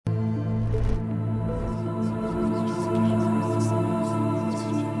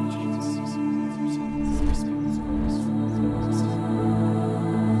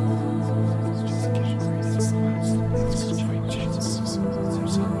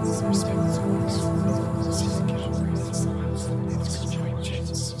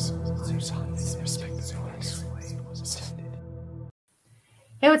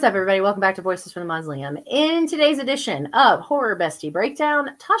What's up, everybody? Welcome back to Voices from the Mausoleum. In today's edition of Horror Bestie Breakdown,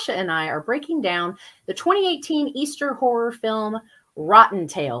 Tasha and I are breaking down the 2018 Easter horror film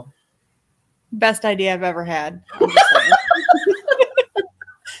Rottentail. Best idea I've ever had.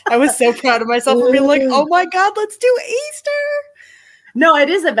 I was so proud of myself for being like, oh my God, let's do Easter. No, it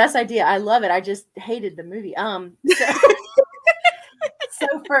is the best idea. I love it. I just hated the movie.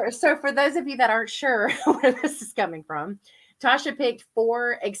 So for those of you that aren't sure where this is coming from, Tasha picked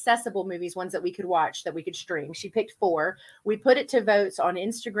 4 accessible movies, ones that we could watch, that we could stream. She picked 4. We put it to votes on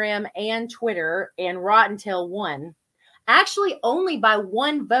Instagram and Twitter, and Rottentail won. Actually, only by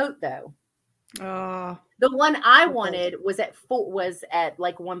 1 vote, though. The one I wanted was at 4, was at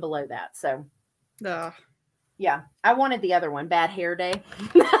like 1 below that. So, yeah, I wanted the other one, Bad Hair Day.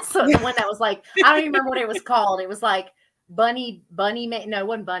 So the one that was like, I don't even remember what it was called. It was like Bunny Man. No, it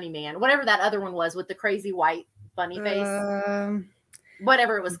wasn't Bunny Man. Whatever that other one was with the crazy white bunny face.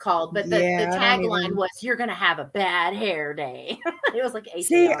 Whatever it was called. But the tagline was, "You're gonna have a bad hair day." It was like $8.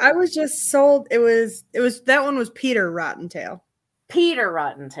 See, I was just sold. It was that one was Peter Rottentail. Peter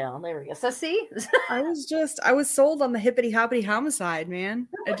Rottentail. There we go. So see, I was sold on the hippity hoppity homicide, man.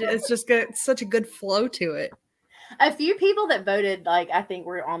 It's just got such a good flow to it. A few people that voted, like, I think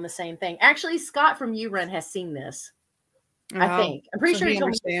we're on the same thing. Actually, Scott from You Run has seen this. I think. I'm pretty sure he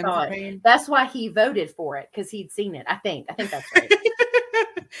told me he saw it. That's why he voted for it, because he'd seen it. I think that's right.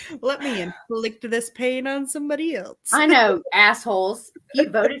 Let me inflict this pain on somebody else. I know, assholes. You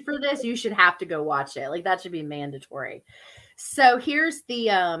voted for this, you should have to go watch it. Like, that should be mandatory. So here's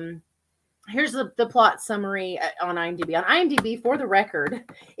the plot summary on IMDb. On IMDb, for the record,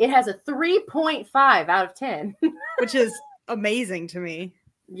 it has a 3.5 out of 10. Which is amazing to me.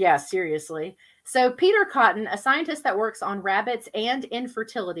 Yeah, seriously. So Peter Cotton, a scientist that works on rabbits and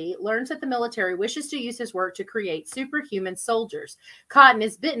infertility, learns that the military wishes to use his work to create superhuman soldiers. Cotton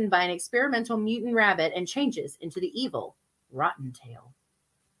is bitten by an experimental mutant rabbit and changes into the evil Rottentail.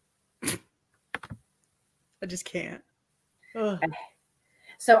 I just can't. Ugh.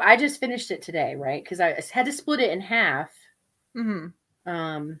 So I just finished it today, right? Because I had to split it in half.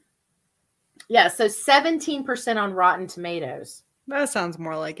 Mm-hmm. Yeah, so 17% on Rotten Tomatoes. That sounds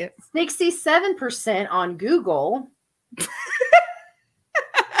more like it. 67% on Google. Who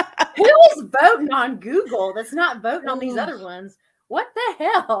is voting on Google that's not voting on these other ones? What the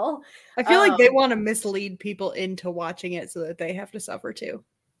hell? I feel like they want to mislead people into watching it so that they have to suffer too.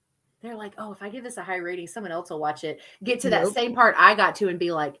 They're like, oh, if I give this a high rating, someone else will watch it. Get to that same part I got to and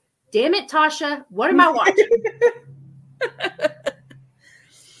be like, damn it, Tasha, what am I watching?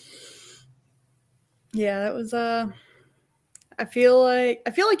 Yeah, that was I feel like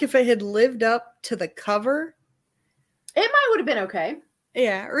if it had lived up to the cover, it might would have been okay.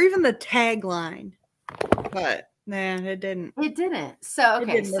 Yeah, or even the tagline. But man, it didn't. It didn't. So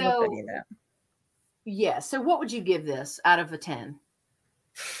okay, yeah. So what would you give this out of a 10?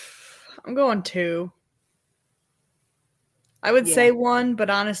 I'm going 2. I would say 1, but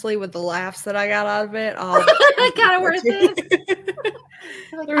honestly, with the laughs that I got out of it, kind of worth it.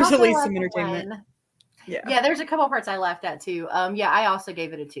 Like, there was at least some entertainment. 1. Yeah, there's a couple parts I laughed at too. Yeah, I also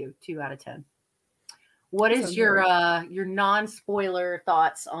gave it a 2 out of 10. What is your non-spoiler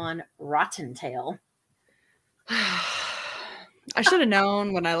thoughts on Rottentail? I should have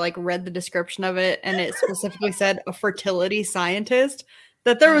known when I read the description of it, and it specifically said a fertility scientist,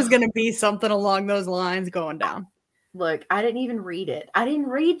 that there was going to be something along those lines going down. Look, I didn't even read it. I didn't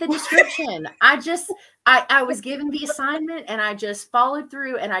read the description. I was given the assignment and I just followed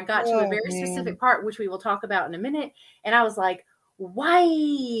through, and I got to a very specific part, which we will talk about in a minute. And I was like, why?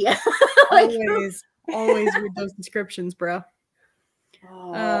 Always read those descriptions, bro.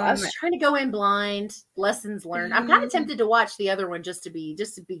 I was trying to go in blind, lessons learned. I'm kind of tempted to watch the other one just to be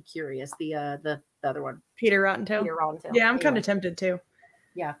curious. The other one. Peter Rottentail. Yeah, I'm kind of tempted too.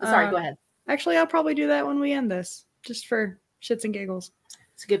 Yeah. Sorry, go ahead. Actually, I'll probably do that when we end this, just for shits and giggles.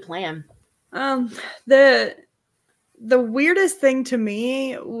 It's a good plan. The weirdest thing to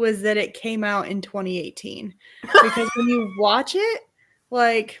me was that it came out in 2018, because when you watch it,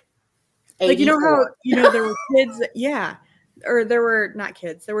 you know how there were kids that, or there were not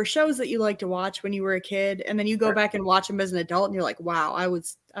kids, there were shows that you like to watch when you were a kid, and then you go back and watch them as an adult, and you're like, wow, I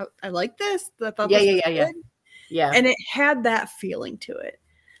like this. I thought this was good. Yeah. And it had that feeling to it.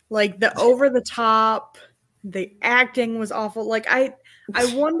 Like the over the top, the acting was awful. Like I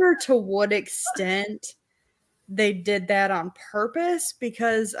wonder to what extent they did that on purpose,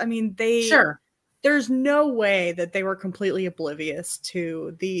 because I mean there's no way that they were completely oblivious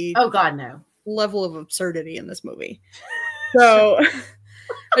to the level of absurdity in this movie. So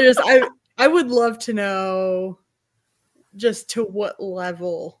I would love to know just to what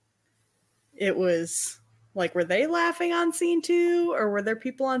level it was. Like, were they laughing on scene 2, or were there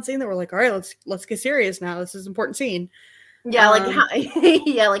people on scene that were like, all right, let's get serious now. This is an important scene. Yeah,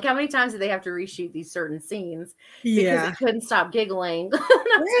 like how many times did they have to reshoot these certain scenes because they couldn't stop giggling?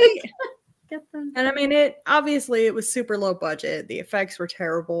 Right. Get them. And I mean, it was super low budget. The effects were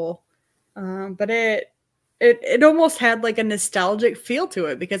terrible, but it almost had like a nostalgic feel to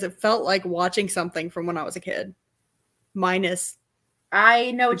it because it felt like watching something from when I was a kid, minus.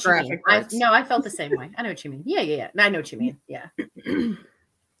 I know what you mean. I felt the same way. I know what you mean. Yeah. I know what you mean. Yeah.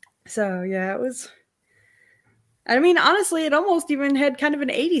 So yeah, it was. I mean, honestly, it almost even had kind of an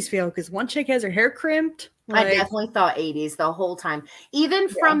 80s feel because one chick has her hair crimped. Like, I definitely thought 80s the whole time. Even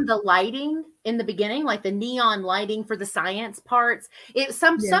from the lighting in the beginning, like the neon lighting for the science parts.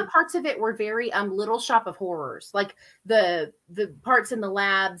 Some parts of it were very Little Shop of Horrors. Like the parts in the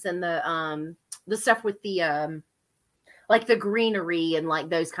labs and the stuff with the like the greenery and like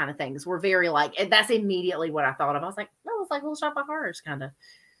those kind of things were very like, and that's immediately what I thought of. I was like, oh, it's like Little Shop of Horrors kind of.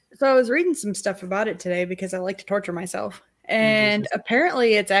 So I was reading some stuff about it today because I like to torture myself. And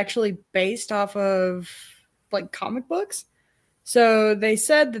apparently it's actually based off of like comic books. So they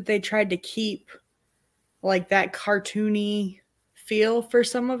said that they tried to keep like that cartoony feel for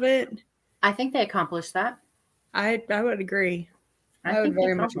some of it. I think they accomplished that. I would agree. I would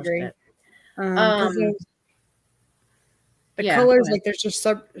very much agree. The colors, like there's just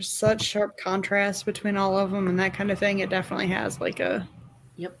such sharp contrast between all of them and that kind of thing. It definitely has like a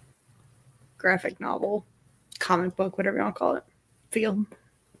graphic novel, comic book, whatever you want to call it, feel.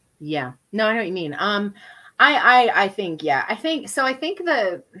 Yeah. No, I know what you mean. I think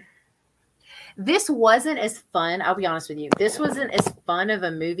this wasn't as fun. I'll be honest with you. This wasn't as fun of a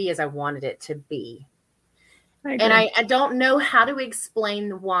movie as I wanted it to be. And I don't know how to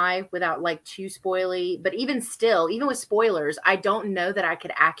explain why without like too spoily, but even still, even with spoilers, I don't know that I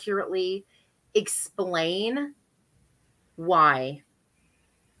could accurately explain why.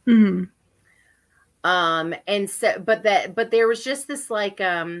 Mm-hmm. And so, but there was just this like,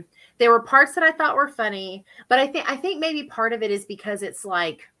 there were parts that I thought were funny, but I think maybe part of it is because it's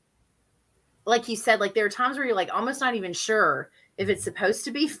like you said, like there are times where you're like almost not even sure if it's supposed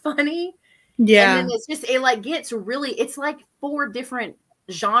to be funny. Yeah. And then it's just, it like gets really, it's like 4 different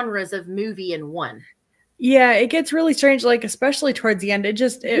genres of movie in one. Yeah, it gets really strange, like especially towards the end. It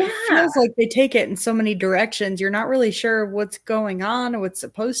feels like they take it in so many directions. You're not really sure what's going on or what's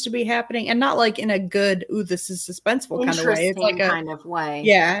supposed to be happening, and not like in a good, ooh, this is suspenseful kind of way. It's like kind of way.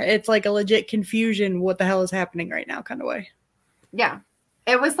 Yeah, it's like a legit confusion. What the hell is happening right now? Kind of way. Yeah,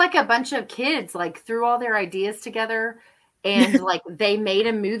 it was like a bunch of kids like threw all their ideas together. And like they made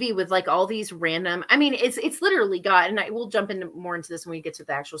a movie with like all these random, I mean, it's literally got, and we'll jump more into this when we get to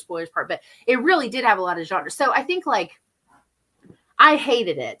the actual spoilers part, but it really did have a lot of genres. So I think like, I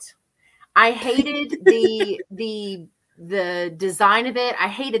hated it. I hated the design of it. I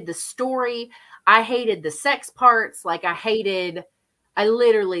hated the story. I hated the sex parts. Like I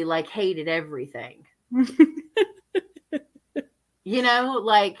literally like hated everything. You know,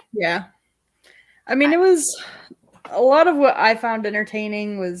 like. Yeah. I mean, it was. A lot of what I found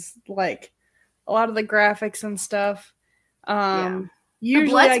entertaining was like a lot of the graphics and stuff. Usually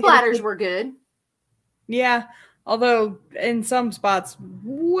the blood splatters were good. Yeah, although in some spots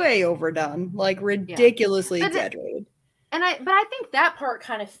way overdone, like ridiculously exaggerated. But I think that part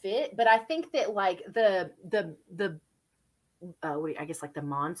kind of fit. But I think that like the I guess like the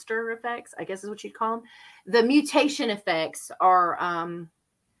monster effects, I guess is what you'd call them. The mutation effects are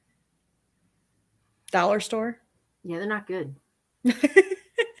dollar store. Yeah, they're not good.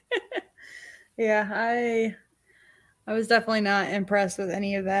 Yeah, I was definitely not impressed with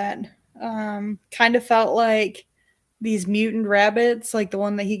any of that. Kind of felt like these mutant rabbits, like the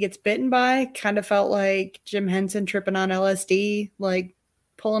one that he gets bitten by, kind of felt like Jim Henson tripping on LSD, like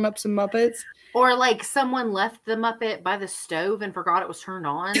pulling up some Muppets. Or like someone left the Muppet by the stove and forgot it was turned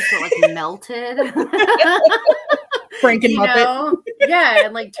on, so it like melted. Franken Muppet. Yeah,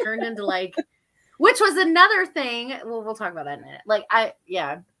 and like turned into like. Which was another thing. Well, we'll talk about that in a minute. Like, I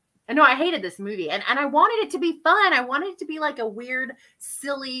know I hated this movie. And I wanted it to be fun. I wanted it to be like a weird,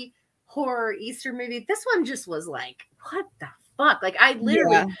 silly horror Easter movie. This one just was like, what the fuck? Like, I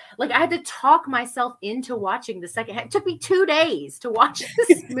literally, like, I had to talk myself into watching the second half. It took me 2 days to watch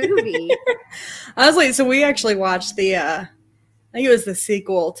this movie. Honestly, so we actually watched I think it was the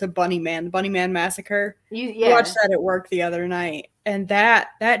sequel to Bunny Man, the Bunny Man Massacre. We watched that at work the other night. And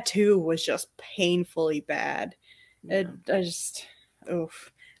that too was just painfully bad. Yeah.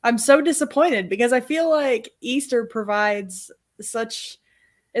 I'm so disappointed because I feel like Easter provides such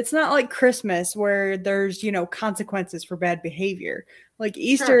it's not like Christmas where there's, consequences for bad behavior. Like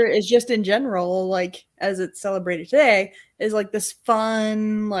Easter Sure. is just in general, like as it's celebrated today, is like this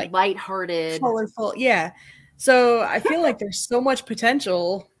fun, like lighthearted, colorful. Yeah. So I feel like there's so much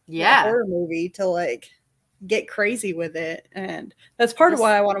potential with a horror movie to like get crazy with it. And that's part of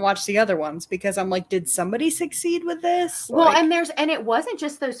why I want to watch the other ones, because I'm like, did somebody succeed with this? Well, like, and it wasn't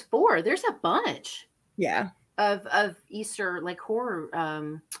just those 4. There's a bunch. Yeah. Of Easter like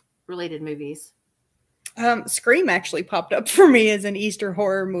horror related movies. Scream actually popped up for me as an Easter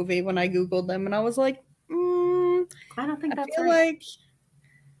horror movie when I Googled them, and I was like, I don't think that's right.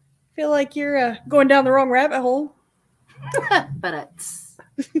 I feel like you're going down the wrong rabbit hole. But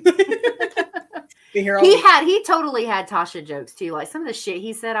he totally had Tasha jokes too. Like some of the shit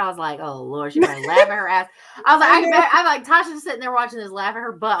he said, I was like, oh Lord, she's gonna laugh at her ass. I was like, I'm like, Tasha's sitting there watching this, laughing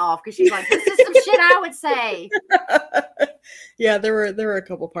her butt off because she's like, this is some shit I would say. Yeah, there were a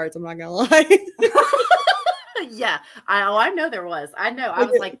couple parts, I'm not gonna lie. Yeah, I know there was. I know. I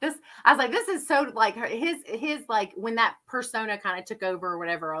was like, this is so like his like when that persona kind of took over or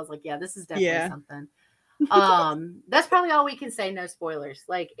whatever. I was like, yeah, this is definitely something. That's probably all we can say. No spoilers.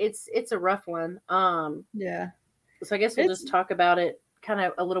 Like it's a rough one. Yeah. So I guess we'll just talk about it kind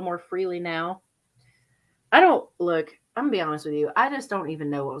of a little more freely now. I'm gonna be honest with you. I just don't even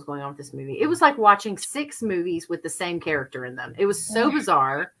know what was going on with this movie. It was like watching 6 movies with the same character in them. It was so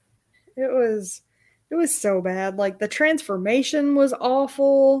bizarre. It was so bad. Like the transformation was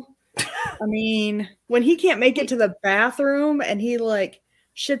awful. I mean, when he can't make it to the bathroom and he like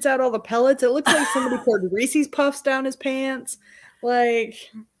shits out all the pellets, it looks like somebody poured Reese's Puffs down his pants. Like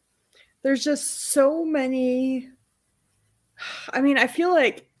there's just so many. I mean, I feel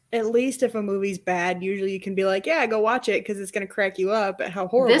like at least if a movie's bad, usually you can be like, yeah, go watch it because it's going to crack you up at how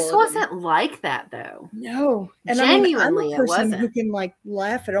horrible this wasn't like that though. No. And genuinely, I'm a person who can like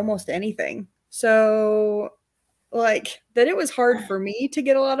laugh at almost anything. So like that it was hard for me to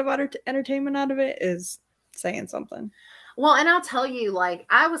get a lot of entertainment out of it is saying something. Well, and I'll tell you, like,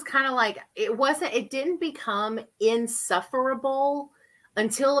 I was kind of like, it didn't become insufferable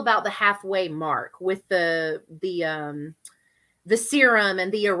until about the halfway mark with the serum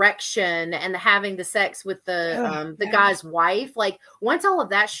and the erection and the having the sex with the guy's wife. Like once all of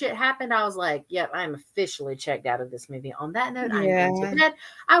that shit happened, I was like, yep, I'm officially checked out of this movie. On that note, I'm going to bed.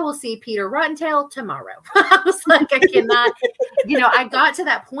 I will see Peter Rottentail tomorrow. I was like, I cannot, I got to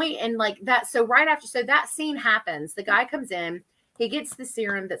that point and like that. So right after, so that scene happens, the guy comes in, he gets the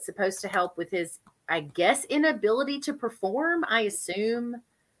serum that's supposed to help with his, I guess, inability to perform, I assume.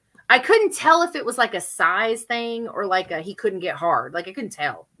 I couldn't tell if it was like a size thing or like he couldn't get hard. Like I couldn't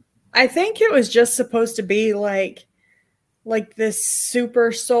tell. I think it was just supposed to be like this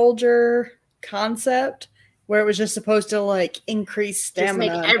super soldier concept where it was just supposed to like increase stamina.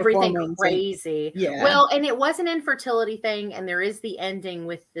 Just make everything crazy. Yeah. Well, and it was an infertility thing and there is the ending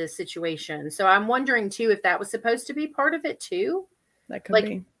with the situation. So I'm wondering too, if that was supposed to be part of it too. That could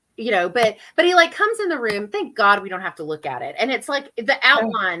be. But he like comes in the room. Thank God we don't have to look at it. And it's like the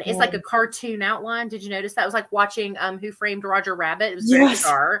outline is like a cartoon outline. Did you notice that? It was like watching Who Framed Roger Rabbit. It was very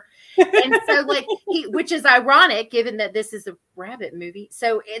bizarre. And so like which is ironic given that this is a rabbit movie.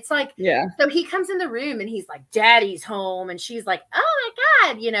 So it's like, so he comes in the room and he's like, Daddy's home. And she's like, oh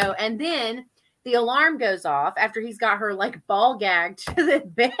my God, and then the alarm goes off after he's got her like ball gagged to the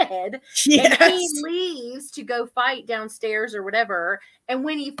bed. Yes. And he leaves to go fight downstairs or whatever. And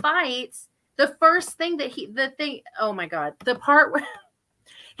when he fights, the first thing oh my God, the part where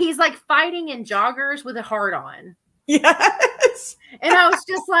he's like fighting in joggers with a heart on. Yes. And I was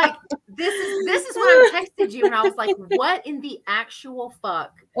just like, this is when I texted you and I was like, what in the actual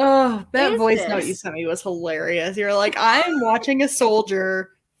fuck? Oh, that voice note you sent me was hilarious. You're like, I'm watching a soldier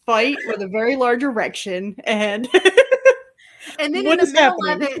fight with a very large erection and and then in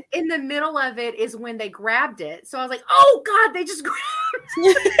the middle of it is when they grabbed it. So I was like, oh God, they just grabbed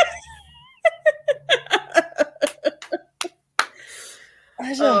it.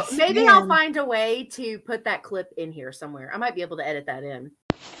 Maybe I'll find a way to put that clip in here somewhere. I might be able to edit that in.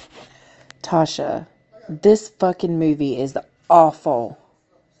 Tasha, this fucking movie is awful.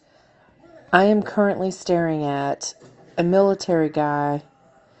 I am currently staring at a military guy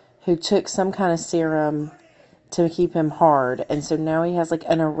who took some kind of serum to keep him hard. And so now he has like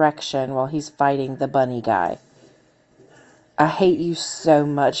an erection while he's fighting the bunny guy. I hate you so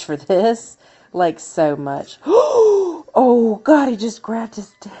much for this. Like so much. Oh God, he just grabbed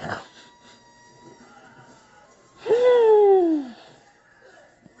his dick.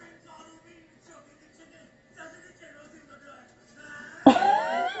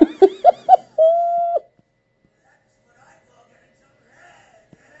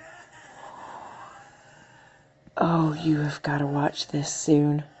 I've got to watch this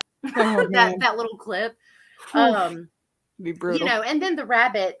soon. Oh, that little clip. Be brutal. And then the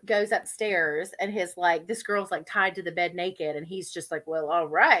rabbit goes upstairs and this girl's like tied to the bed naked, and he's just like, well, all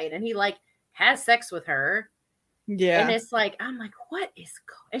right. And he like has sex with her. Yeah. And it's like, I'm like, what is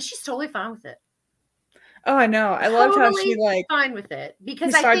and she's totally fine with it. Oh, I know. I love how she like fine with it,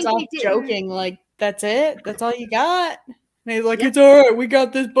 because he starts I think off joking like, that's it? That's all you got? And he's like, Yeah. It's all right. We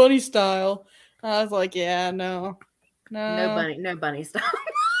got this bunny style. I was like, yeah, no bunny style.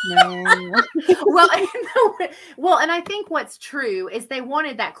 No. Well, and I think what's true is they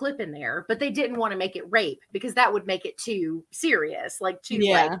wanted that clip in there, but they didn't want to make it rape, because that would make it too serious, like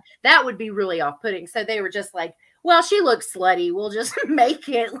that would be really off-putting. So they were just like, well, she looks slutty, we'll just make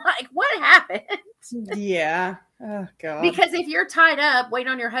it like, what happened? Yeah. Oh God. Because if you're tied up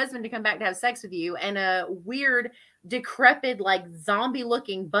waiting on your husband to come back to have sex with you, and a weird, decrepit, like zombie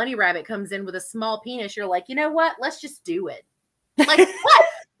looking bunny rabbit comes in with a small penis, you're like, you know what? Let's just do it. Like,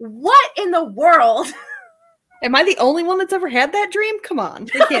 what in the world? Am I the only one that's ever had that dream? Come on.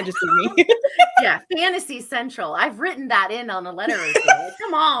 It can't just be me. Yeah, Fantasy Central. I've written that in on a letter or two.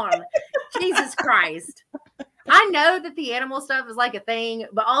 Come on. Jesus Christ. I know that the animal stuff is like a thing,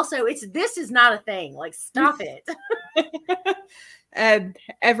 but also this is not a thing. Like, stop it. And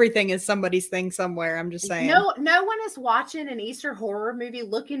everything is somebody's thing somewhere. I'm just saying. No one is watching an Easter horror movie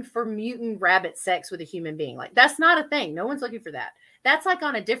looking for mutant rabbit sex with a human being. Like, that's not a thing. No one's looking for that. That's like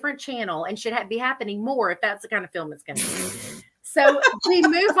on a different channel and should be happening more if that's the kind of film it's going to be. So we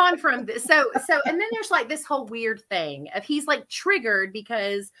move on from this. So, and then there's like this whole weird thing of he's like triggered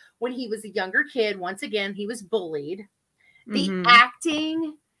because when he was a younger kid, once again, he was bullied. The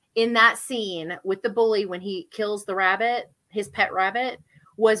acting in that scene with the bully when he kills the rabbit, his pet rabbit,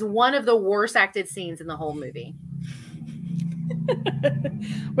 was one of the worst acted scenes in the whole movie.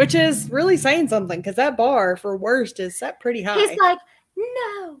 Which is really saying something, because that bar for worst is set pretty high. He's like,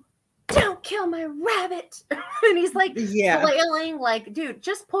 no, don't kill my rabbit. And he's like flailing, like, dude,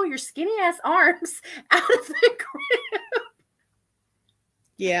 just pull your skinny ass arms out of the grip.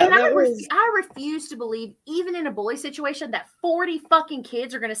 Yeah. And I refuse to believe, even in a bully situation, that 40 fucking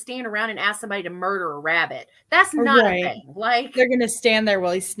kids are going to stand around and ask somebody to murder a rabbit. That's not a thing. Like, they're going to stand there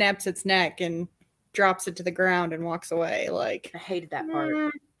while he snaps its neck and drops it to the ground and walks away. Like, I hated that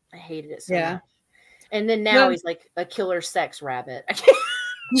part. I hated it so much. And then now he's like a killer sex rabbit.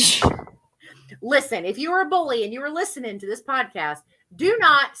 Listen, if you were a bully and you were listening to this podcast, do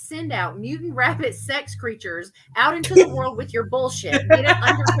not send out mutant rabbit sex creatures out into the world with your bullshit. Get it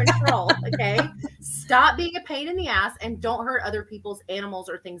under control, okay? Stop being a pain in the ass and don't hurt other people's animals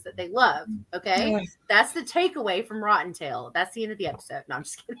or things that they love, okay? Yeah. That's the takeaway from Rottentail. That's the end of the episode. No, I'm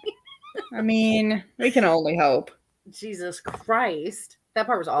just kidding. I mean, we can only hope. Jesus Christ. That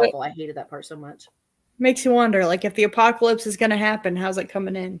part was awful. I hated that part so much. Makes you wonder, like, if the apocalypse is going to happen, how's it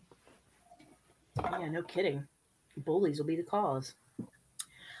coming in? Yeah, no kidding. Bullies will be the cause.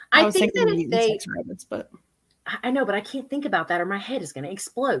 I think that if they... rabbits, but... I know, but I can't think about that or my head is going to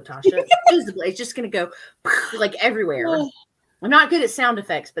explode, Tasha. It's just going to go, like, everywhere. I'm not good at sound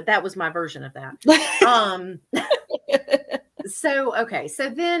effects, but that was my version of that. So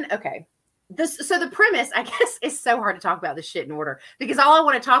the premise, I guess, is so hard to talk about this shit in order, because all I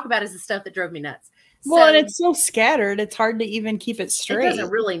want to talk about is the stuff that drove me nuts. Well, and it's so scattered, it's hard to even keep it straight. It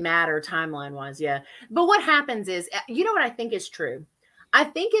doesn't really matter timeline wise, yeah. But what happens is, you know what I think is true? I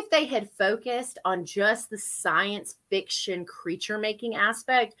think if they had focused on just the science fiction creature making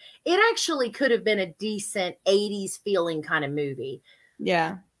aspect, it actually could have been a decent 80s feeling kind of movie.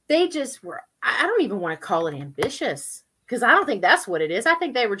 Yeah. They just were, I don't even want to call it ambitious, because I don't think that's what it is. I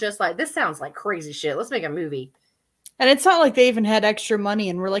think they were just like, this sounds like crazy shit. Let's make a movie. And it's not like they even had extra money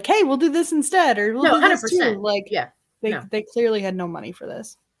and were like, hey, we'll do this instead. Or we'll do 100%. This too. Like, yeah, they clearly had no money for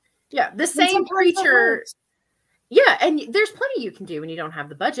this. Yeah. The same creature. Yeah. And there's plenty you can do when you don't have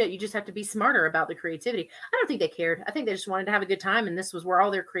the budget. You just have to be smarter about the creativity. I don't think they cared. I think they just wanted to have a good time. And this was where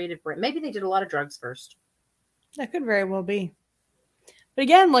all their creative, maybe they did a lot of drugs first. That could very well be. But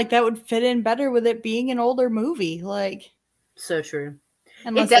again, like, that would fit in better with it being an older movie. Like, so true.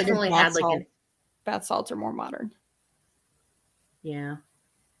 It definitely had like bath salts are more modern. Yeah,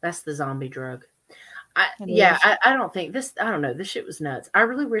 that's the zombie drug. I don't think this. I don't know. This shit was nuts. I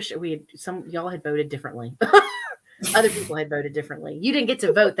really wish y'all had voted differently. Other people had voted differently. You didn't get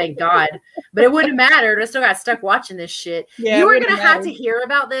to vote, thank God. But it wouldn't have mattered. I still got stuck watching this shit. Yeah, you are going to have to hear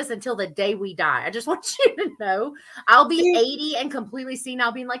about this until the day we die. I just want you to know. I'll be 80 and completely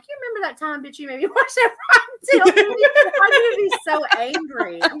senile, being like, you remember that time? Did you maybe watch that Rottentail movie? I'm going to be so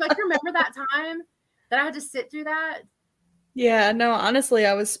angry. I'm like, you remember that time that I had to sit through that? Yeah, no, honestly,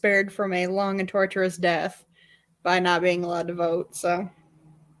 I was spared from a long and torturous death. by not being allowed to vote. So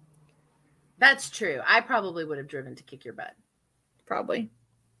That's true. I probably would have driven to kick your butt. probably.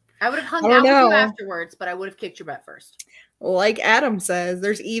 I would have hung out with you afterwards, but I would have kicked your butt first. Like Adam says,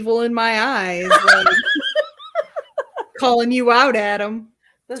 there's evil in my eyes. Like, calling you out, Adam.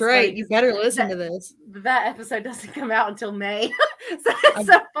 That's right. Funny. You better listen to this. That episode doesn't come out until May. So it's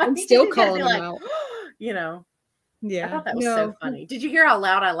so funny. I'm still calling him out. You know. Yeah. I thought that was so funny. Did you hear how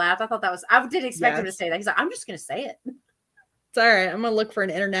loud I laughed? I thought that was, I didn't expect him to say that. He's like, I'm just going to say it. It's all right. I'm going to look for an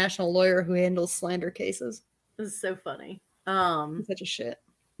international lawyer who handles slander cases. This is so funny. Such a shit.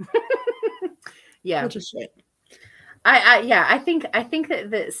 Yeah. Such a shit. I think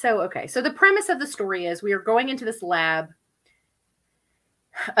that so the premise of the story is we are going into this lab.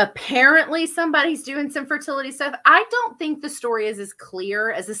 Apparently somebody's doing some fertility stuff. I don't think the story is as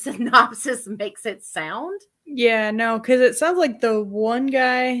clear as the synopsis makes it sound. Yeah, no, because it sounds like the one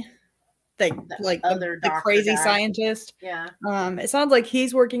guy, the crazy guy. Scientist. Yeah. It sounds like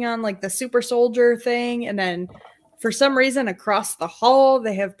he's working on like the super soldier thing, and then for some reason across the hall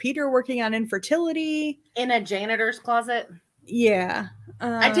they have Peter working on infertility in a janitor's closet. Yeah.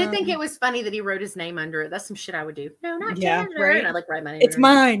 I did think it was funny that he wrote his name under it. That's some shit I would do. No, not janitor. Right? And I like write my name. It's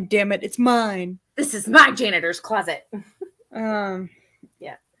mine, damn it. It's mine. This is my janitor's closet. Yeah.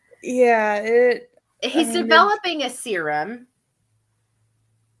 Yeah. He's developing a serum.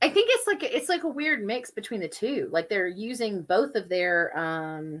 I think it's like a weird mix between the two. Like they're using both of their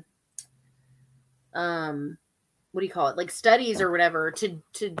what do you call it? Like studies or whatever to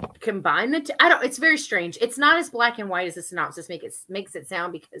combine the two. It's very strange. It's not as black and white as the synopsis makes it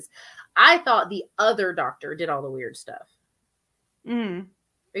sound, because I thought the other doctor did all the weird stuff. Are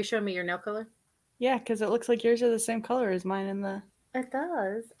you showing me your nail color? Yeah, because it looks like yours are the same color as mine in the. It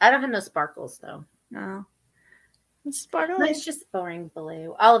does. I don't have no sparkles though. No. It's sparkles. It's just boring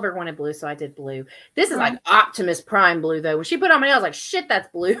blue. Oliver wanted blue, so I did blue. This is like Optimus Prime blue though. When she put on my nail, I was like, shit, that's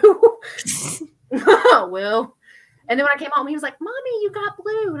blue. Well. And then when I came home, he was like, Mommy, you got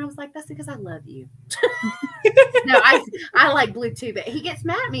blue. And I was like, that's because I love you. No, I like blue too. But he gets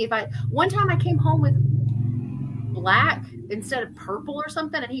mad at me one time I came home with black instead of purple or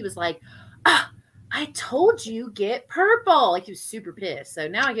something. And he was like, I told you get purple. Like he was super pissed. So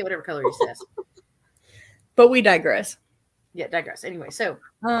now I get whatever color he says. But we digress. Yeah, digress. Anyway, so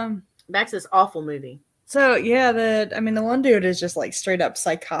back to this awful movie. So yeah, the one dude is just like straight up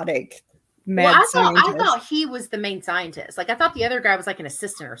psychotic. I thought he was the main scientist. Like I thought the other guy was like an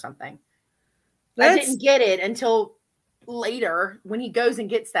assistant or something. I didn't get it until later when he goes and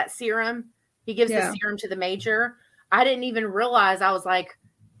gets that serum. He gives the serum to the major. I didn't even realize. I was like,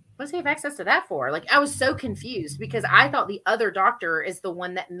 what does he have access to that for? Like I was so confused because I thought the other doctor is the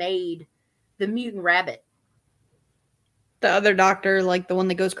one that made the mutant rabbit. The other doctor, like the one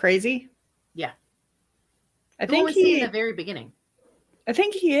that goes crazy? Yeah. I think in the very beginning. I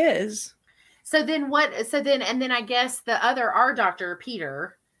think he is. So then I guess our doctor,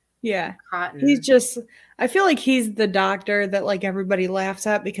 Peter. Yeah. Cotton. He's just, I feel like he's the doctor that like everybody laughs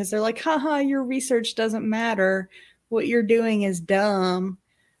at because they're like, haha, your research doesn't matter. What you're doing is dumb.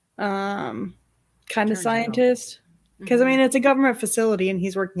 Kind of scientist. Because I mean, it's a government facility and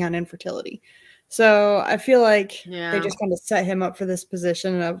he's working on infertility. So I feel like they just kind of set him up for this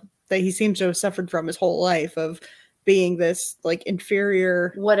position of that he seems to have suffered from his whole life of being this like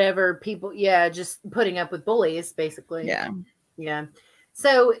inferior whatever people just putting up with bullies basically. Yeah.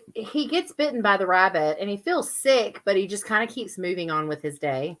 So he gets bitten by the rabbit and he feels sick, but he just kind of keeps moving on with his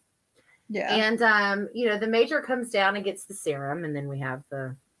day. And the major comes down and gets the serum, and then we have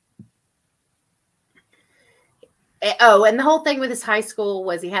and the whole thing with his high school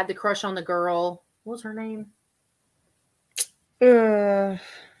was he had the crush on the girl. What was her name? It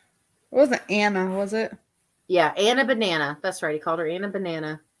wasn't Anna, was it? Yeah, Anna Banana. That's right. He called her Anna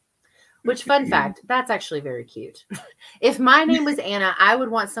Banana. Which, fun fact, that's actually very cute. If my name was Anna, I would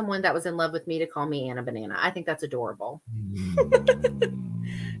want someone that was in love with me to call me Anna Banana. I think that's adorable. Did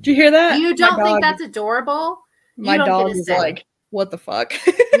you hear that? You don't think that's adorable? My dog is like, what the fuck?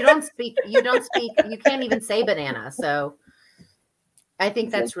 You don't speak. You can't even say banana. So I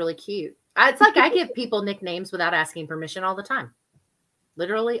think that's really cute. It's like I give people nicknames without asking permission all the time.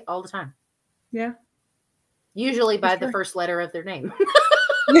 Literally all the time. Yeah. Usually by the first letter of their name.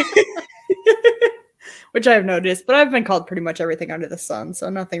 Which I've noticed, but I've been called pretty much everything under the sun, so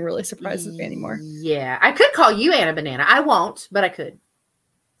nothing really surprises me anymore. Yeah. I could call you Anna Banana. I won't, but I could.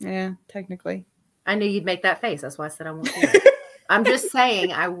 Yeah, technically. I knew you'd make that face. That's why I said I won't do it. I'm just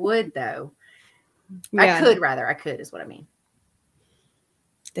saying I would, though. Yeah. I could is what I mean.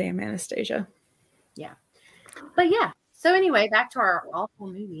 Damn, Anastasia. Yeah. But yeah. So anyway, back to our awful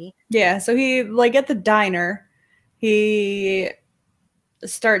movie. Yeah. So he like at the diner, he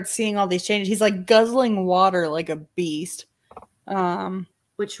starts seeing all these changes. He's like guzzling water like a beast.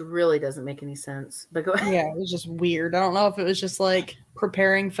 Which really doesn't make any sense. But go ahead. Yeah, it was just weird. I don't know if it was just like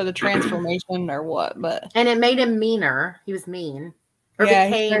preparing for the transformation or what, but and it made him meaner. He was mean. Or yeah,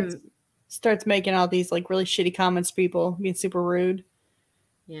 became he starts making all these like really shitty comments to people, being super rude.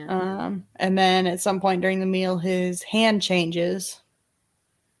 Yeah. And then at some point during the meal, his hand changes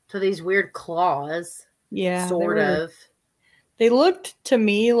to these weird claws. Yeah, sort of. They looked to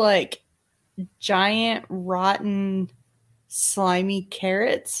me like giant, rotten, slimy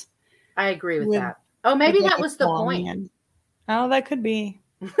carrots. I agree with that. Oh, maybe that was the point. Hand. Oh, that could be.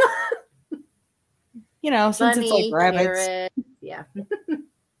 Since Bunny, it's like rabbits. carrot. Yeah.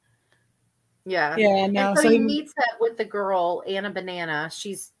 Yeah. Yeah, no. And so he meets up with the girl, Anna Banana.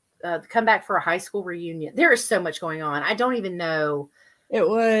 She's come back for a high school reunion. There is so much going on. I don't even know. It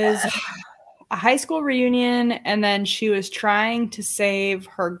was a high school reunion, and then she was trying to save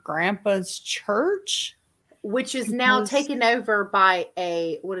her grandpa's church, which is now taken over by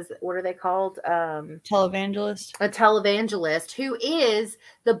what are they called? Televangelist. A televangelist who is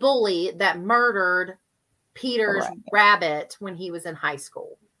the bully that murdered Peter's rabbit when he was in high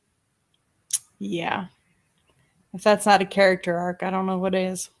school. Yeah. If that's not a character arc, I don't know what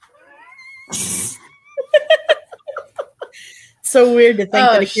is. So weird to think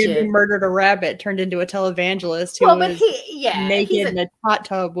that a kid who murdered a rabbit turned into a televangelist who was naked in a hot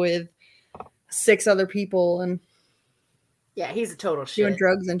tub with 6 other people and he's a total shit. Doing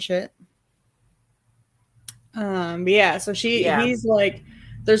drugs and shit. So he's like,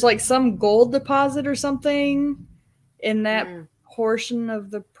 there's like some gold deposit or something in that portion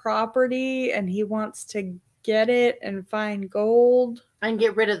of the property, and he wants to get it and find gold and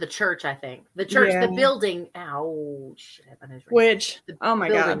get rid of the church. I think the church, the building. Oh shit! Oh my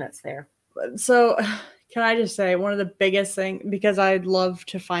god, that's there. So, can I just say one of the biggest things, because I'd love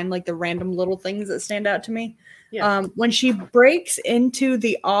to find like the random little things that stand out to me. Yeah. When she breaks into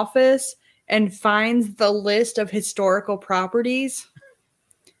the office and finds the list of historical properties,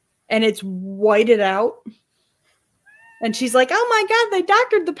 and it's whited out. And she's like, oh my God, they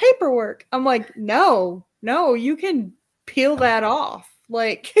doctored the paperwork. I'm like, no, you can peel that off.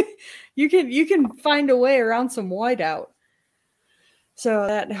 Like you can find a way around some whiteout. So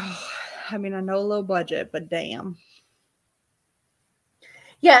I know low budget, but damn.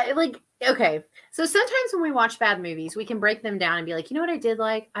 Yeah, okay. So sometimes when we watch bad movies, we can break them down and be like, you know what I did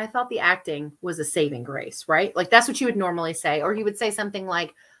like? I thought the acting was a saving grace, right? Like that's what you would normally say. Or you would say something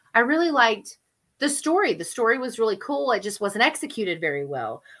like, I really liked the story. The story was really cool. It just wasn't executed very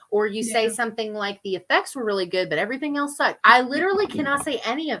well. Or you say something like the effects were really good, but everything else sucked. I literally cannot say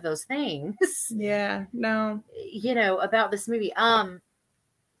any of those things. Yeah, no. About this movie.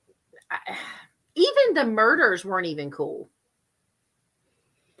 Even the murders weren't even cool.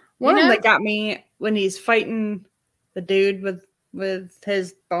 One of them that got me when he's fighting the dude with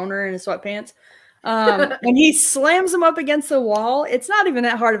his boner in his sweatpants. When he slams him up against the wall, it's not even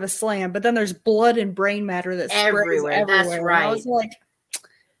that hard of a slam, but then there's blood and brain matter that's everywhere. That's right. I was like,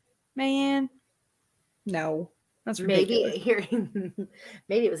 man, no, that's ridiculous.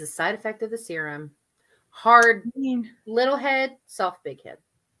 Maybe it was a side effect of the serum. Hard little head, soft big head.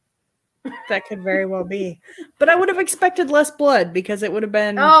 That could very well be, but I would have expected less blood because it would have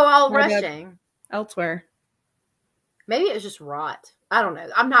been all rushing elsewhere. Maybe it was just rot. I don't know.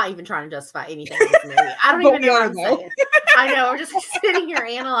 I'm not even trying to justify anything in this movie. I don't even know what I'm saying. I know. We're just sitting here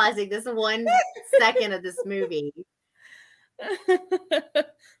analyzing this 1 second of this movie.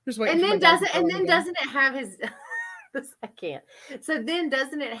 And then doesn't it have his I can't. So then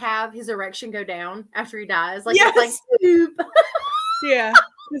doesn't it have his erection go down after he dies? Like it's like soup. Yeah.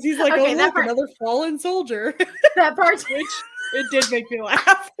 Because he's like, okay, look, another fallen soldier. That part which it did make me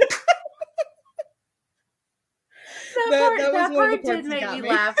laugh. That part did make me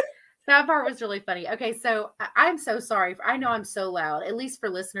laugh. That part was really funny. Okay, so I'm so sorry. I know I'm so loud, at least for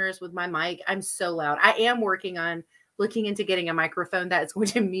listeners with my mic. I'm so loud. I am working on looking into getting a microphone that is going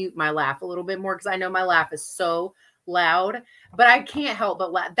to mute my laugh a little bit more because I know my laugh is so loud, but I can't help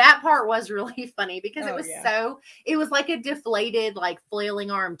but laugh. That part was really funny because it was it was like a deflated, like flailing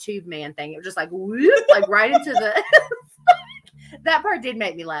arm tube man thing. It was just like whoop, like right into the that part did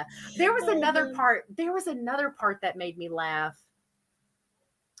make me laugh. There was another part that made me laugh.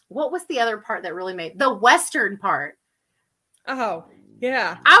 What was the other part that really made the Western part? Oh,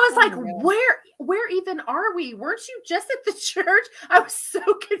 yeah. I was like, where even are we? Weren't you just at the church? I was so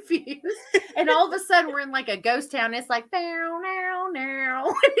confused. And all of a sudden we're in like a ghost town. It's like now.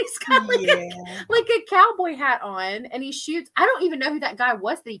 And he's got like a cowboy hat on and he shoots. I don't even know who that guy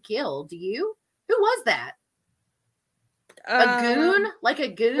was that he killed. Do you? Who was that? A goon? Like a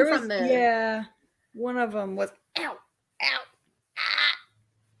goon from the... Yeah. One of them was, ow, ow, ah.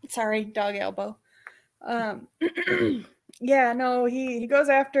 Sorry, dog elbow. Yeah, no, he goes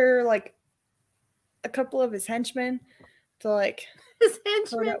after, like, a couple of his henchmen to, like... His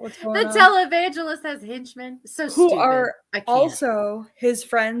henchmen? What's going The on. televangelist has henchmen? So Who stupid. are I can't. also his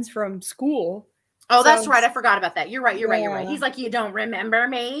friends from school. Oh, that's right. I forgot about that. You're right. You're Yeah. right. He's like, you don't remember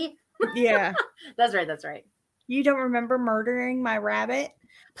me? Yeah. That's right. You don't remember murdering my rabbit?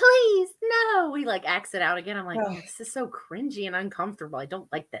 Please, no. He like acts it out again. I'm like, Oh. oh, this is so cringy and uncomfortable. I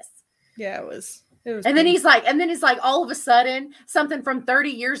don't like this. Yeah, it was. And then he's like, all of a sudden, something from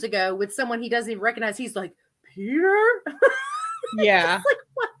 30 years ago with someone he doesn't even recognize. He's like, Peter? Yeah. Like,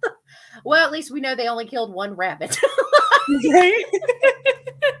 what the? Well, at least we know they only killed one rabbit. Right?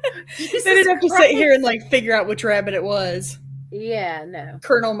 They didn't have to sit here and like figure out which rabbit it was. Yeah, no.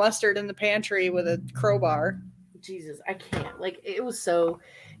 Colonel Mustard in the pantry with a crowbar. Jesus, I can't. Like, it was so...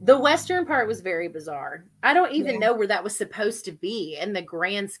 The Western part was very bizarre. I don't even know where that was supposed to be in the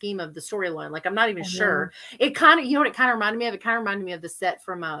grand scheme of the storyline. Like, I'm not even sure. It kind of... You know what it kind of reminded me of? It kind of reminded me of the set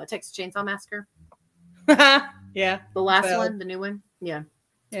from Texas Chainsaw Massacre. Yeah. The last one, the new one. Yeah.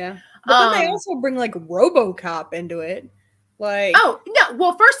 Yeah. But then they also bring, like, RoboCop into it. Like... Oh, no.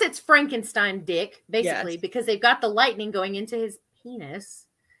 Well, first it's Frankenstein Dick, basically, because they've got the lightning going into his penis.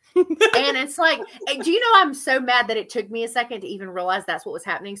 And it's like, do you know, I'm so mad that it took me a second to even realize that's what was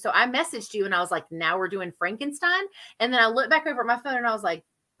happening. So I messaged you and I was like, now we're doing Frankenstein. And then I looked back over at my phone and I was like,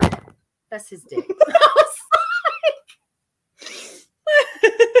 that's his dick. I was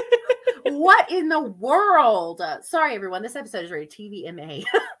like, what in the world? Sorry, everyone. This episode is rated TVMA.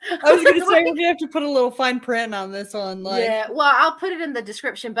 I was going to say, we're going to have to put a little fine print on this one. Like... Yeah, well, I'll put it in the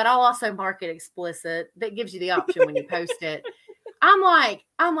description, but I'll also mark it explicit. That gives you the option when you post it. I'm like,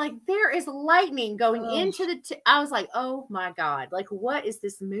 there is lightning going into the... I was like, oh my God. Like, what is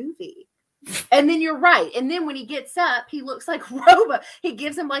this movie? And then you're right. And then when he gets up, he looks like Robo. He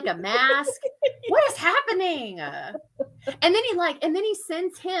gives him like a mask. What is happening? And then he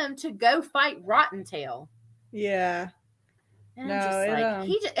sends him to go fight Rottentail. Yeah. And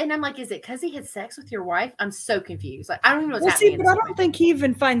I'm like, is it because he had sex with your wife? I'm so confused. Like, I don't know what's happening. See, but I don't think he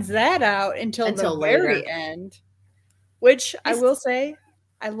even finds that out until the very end. Which I will say,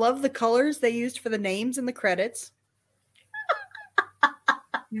 I love the colors they used for the names in the credits.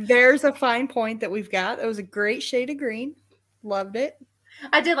 There's a fine point that we've got. It was a great shade of green. Loved it.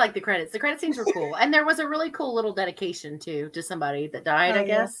 I did like the credits. The credit scenes were cool. And there was a really cool little dedication, too, to somebody that died, I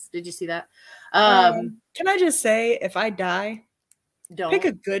guess. Did you see that? Can I just say, if I die, pick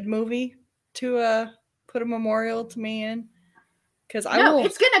a good movie to put a memorial to me in. Because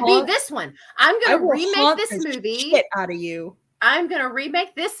it's going to be this one. I'm going to remake this movie. Shit out of you. I'm going to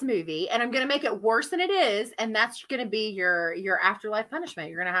remake this movie, and I'm going to make it worse than it is, and that's going to be your afterlife punishment.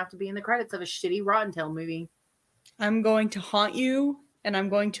 You're going to have to be in the credits of a shitty Rottentail movie. I'm going to haunt you, and I'm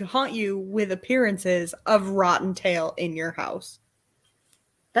going to haunt you with appearances of Rottentail in your house.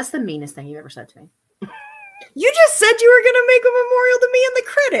 That's the meanest thing you've ever said to me. You just said you were going to make a memorial to me in the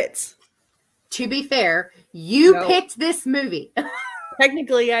credits. To be fair, you picked this movie.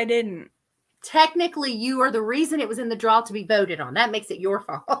 Technically, I didn't. Technically, you are the reason it was in the draw to be voted on. That makes it your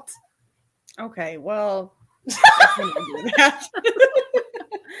fault. Okay, well, I can't argue that.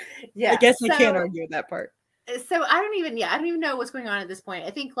 Yeah, I guess I can't argue that part. So I don't even know what's going on at this point. I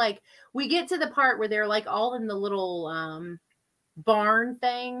think like we get to the part where they're like all in the little barn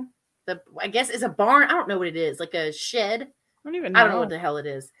thing. I guess it's a barn. I don't know what it is. Like a shed. I don't know what the hell it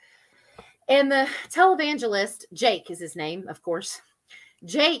is. And the televangelist, Jake is his name, of course.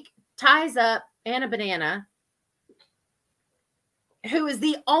 Jake ties up Anna Banana, who is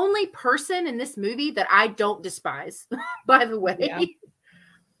the only person in this movie that I don't despise, by the way. Yeah.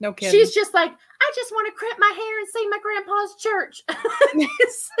 No kidding. She's just like, I just want to crimp my hair and sing my grandpa's church.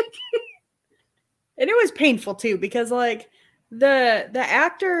 And it was painful too, because like the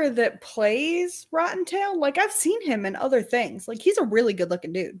actor that plays Rottentail, like I've seen him in other things. Like he's a really good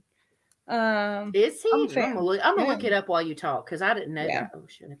looking dude. Is he? I'm gonna look it up while you talk because I didn't know that. Oh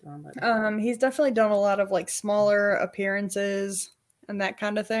shit! He's definitely done a lot of like smaller appearances and that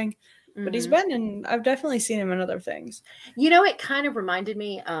kind of thing. But he's been in. I've definitely seen him in other things. You know, it kind of reminded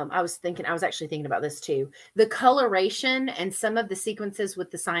me. I was actually thinking about this too. The coloration and some of the sequences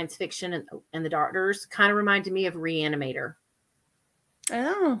with the science fiction and the doctors kind of reminded me of Reanimator.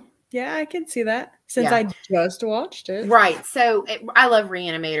 Oh. Yeah, I can see that since I just watched it. Right. So I love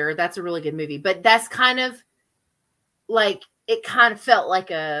Reanimator. That's a really good movie. But that's kind of like, it kind of felt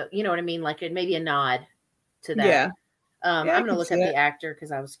like a, you know what I mean? Like maybe a nod to that. Yeah. I'm going to look up the actor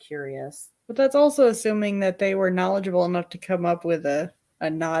because I was curious. But that's also assuming that they were knowledgeable enough to come up with a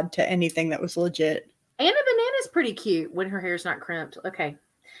nod to anything that was legit. Anna Banana's pretty cute when her hair's not crimped. Okay.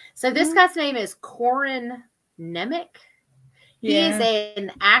 So this guy's name is Corin Nemec. He is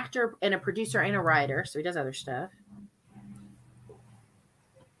an actor and a producer and a writer, so he does other stuff.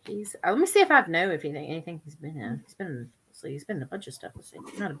 Let me see if I know if anything he's been in. He's been in a bunch of stuff. Let's see.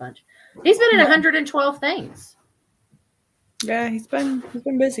 Not a bunch. He's been in 112 things. Yeah, he's been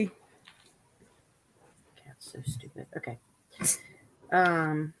busy. That's so stupid. Okay.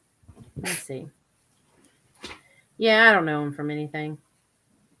 Let's see. Yeah, I don't know him from anything.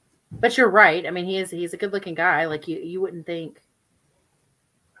 But you're right. I mean, he's a good-looking guy. Like you wouldn't think.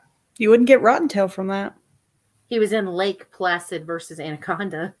 You wouldn't get Rottentail from that. He was in Lake Placid versus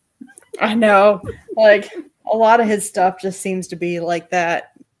Anaconda. I know. Like, a lot of his stuff just seems to be like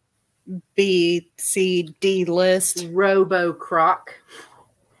that B, C, D list. Robo Croc.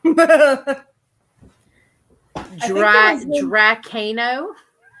 Dracano.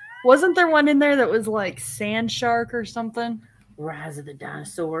 Wasn't there one in there that was like Sand Shark or something? Rise of the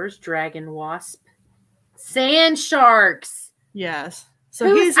Dinosaurs. Dragon Wasp. Sand Sharks. Yes.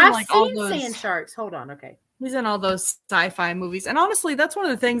 So he's in like all those Sand Sharks. Hold on. Okay. He's in all those sci-fi movies. And honestly, that's one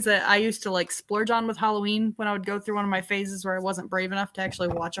of the things that I used to like splurge on with Halloween when I would go through one of my phases where I wasn't brave enough to actually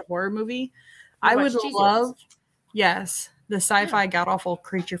watch a horror movie. I would love, yes, the sci-fi god-awful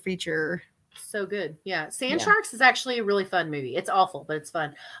creature feature. So good. Yeah. Sand Sharks is actually a really fun movie. It's awful, but it's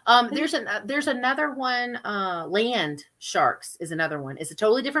fun. There's another one, Land Sharks is another one. It's a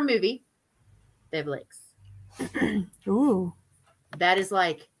totally different movie. They have legs. Ooh. That is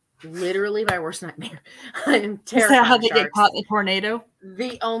like literally my worst nightmare. I'm terrified. Is that how they get caught in the tornado?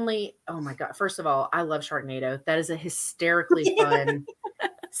 Oh my God. First of all, I love Sharknado. That is a hysterically fun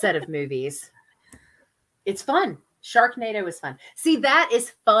set of movies. It's fun. Sharknado is fun. See, that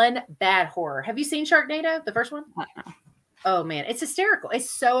is fun, bad horror. Have you seen Sharknado, the first one? Oh man, it's hysterical. It's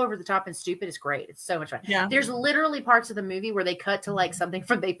so over the top and stupid. It's great. It's so much fun. Yeah. There's literally parts of the movie where they cut to like something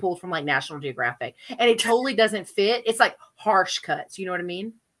they pulled from like National Geographic, and it totally doesn't fit. It's like harsh cuts. You know what I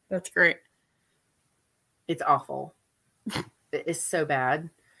mean? That's great. It's awful. It's so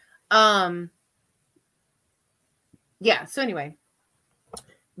bad. Yeah. So anyway,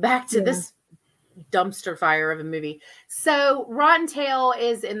 back to this dumpster fire of a movie. So Rottentail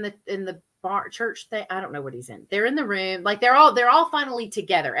is in the bar church thing. I don't know what he's in. They're in the room. Like they're all finally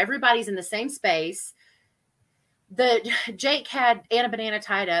together. Everybody's in the same space. Jake had Anna Banana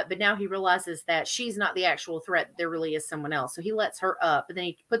tied up, but now he realizes that she's not the actual threat. There really is someone else. So he lets her up, and then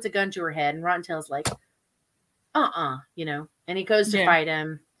he puts a gun to her head, and Rottentail's like, you know, and he goes to fight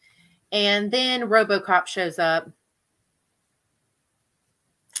him. And then RoboCop shows up.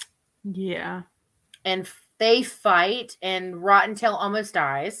 Yeah. And they fight, and Rottentail almost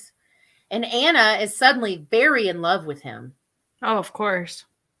dies. And Anna is suddenly very in love with him. Oh, of course.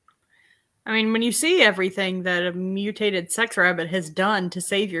 I mean, when you see everything that a mutated sex rabbit has done to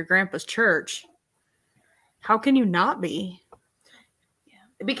save your grandpa's church, how can you not be?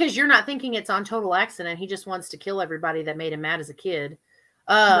 Yeah. Because you're not thinking it's on total accident. He just wants to kill everybody that made him mad as a kid.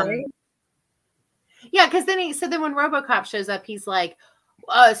 Right? Yeah, because then when RoboCop shows up, he's like,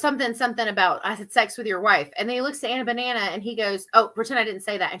 something about I had sex with your wife. And then he looks at Anna Banana and he goes, oh, pretend I didn't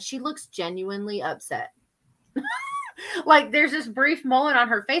say that. And she looks genuinely upset. Like there's this brief moment on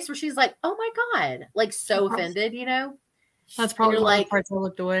her face where she's like, oh my God, like so offended, you know? That's probably one of the parts I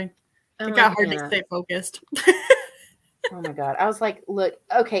looked away. It got hard to stay focused. Oh my God. I was like, look,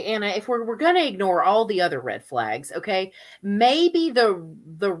 okay, Anna, if we're going to ignore all the other red flags, okay, maybe the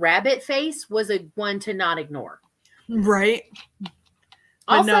rabbit face was a one to not ignore. Right.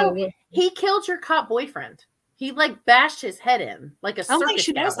 Also, he killed your cop boyfriend. He like bashed his head in like a circus. I don't think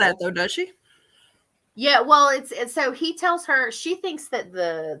she knows that though, does she? Yeah, well, it's so he tells her she thinks that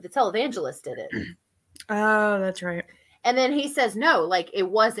the televangelist did it. Oh, that's right. And then he says, no, like it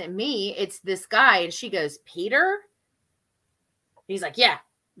wasn't me, it's this guy. And she goes, Peter? He's like, yeah,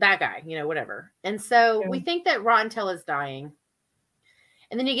 that guy, you know, whatever. And so we think that Rottentail is dying.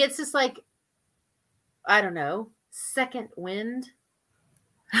 And then he gets this like, I don't know, second wind.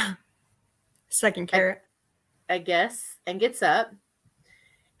 Second carrot. I guess. And gets up.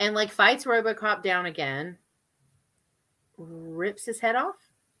 And like fights RoboCop down again. Rips his head off.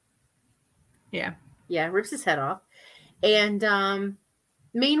 Yeah. Yeah, rips his head off. And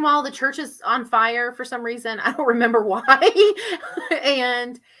meanwhile, the church is on fire for some reason. I don't remember why.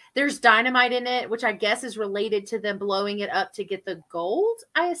 And there's dynamite in it, which I guess is related to them blowing it up to get the gold.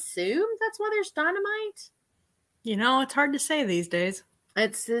 I assume that's why there's dynamite. You know, it's hard to say these days.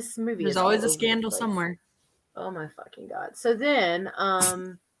 It's this movie. There's always a scandal somewhere. Oh my fucking God. So then,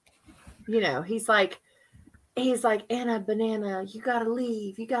 he's like, Anna Banana, you gotta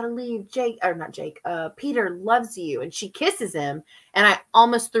leave. Jake, or not Jake, Peter loves you. And she kisses him. And I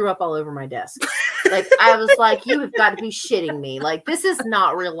almost threw up all over my desk. Like, I was like, you have got to be shitting me. Like, this is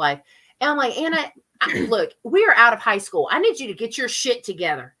not real life. And I'm like, Anna, look, we are out of high school. I need you to get your shit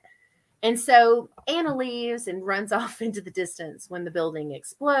together. And so Anna leaves and runs off into the distance when the building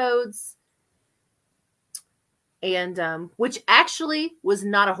explodes. And which actually was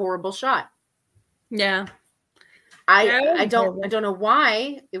not a horrible shot. Yeah. I don't know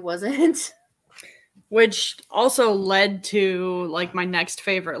why it wasn't. Which also led to like my next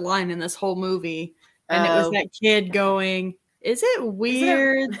favorite line in this whole movie. And it was that kid going, "Is it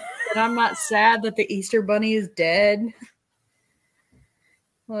weird that I'm not sad that the Easter Bunny is dead?"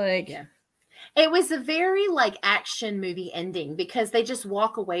 Like, yeah. It was a very like action movie ending because they just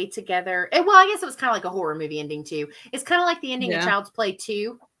walk away together. And well, I guess it was kind of like a horror movie ending too. It's kind of like the ending of Child's Play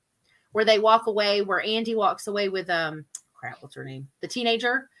 2, where they walk away, where Andy walks away with what's her name? The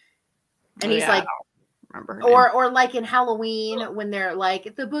teenager. And he's like, or like in Halloween when they're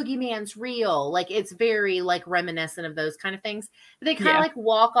like, the boogeyman's real. Like, it's very like reminiscent of those kind of things. But they kind of like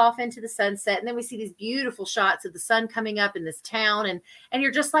walk off into the sunset, and then we see these beautiful shots of the sun coming up in this town, and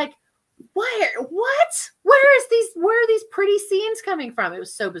you're just like, where are these pretty scenes coming from? It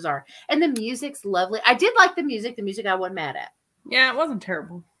was so bizarre. And the music's lovely. I did like the music I wasn't mad at. Yeah, it wasn't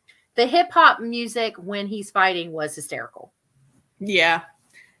terrible. The hip hop music when he's fighting was hysterical. Yeah.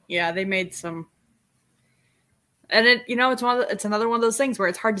 Yeah, they made some. And it's another one of those things where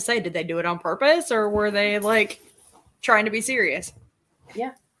it's hard to say, did they do it on purpose or were they like trying to be serious?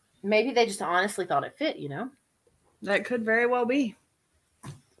 Yeah. Maybe they just honestly thought it fit, That could very well be.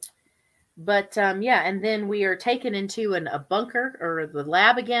 But and then we are taken into a bunker or the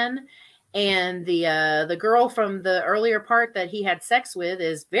lab again, and the girl from the earlier part that he had sex with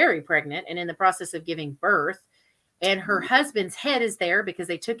is very pregnant and in the process of giving birth, and her husband's head is there because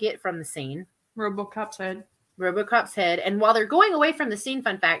they took it from the scene. RoboCop's head. And while they're going away from the scene,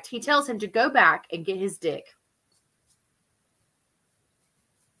 fun fact, he tells him to go back and get his dick.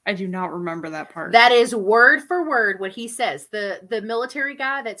 I do not remember that part. That is word for word what he says. The military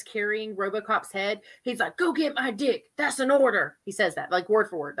guy that's carrying RoboCop's head, he's like, "Go get my dick. That's an order." He says that, like word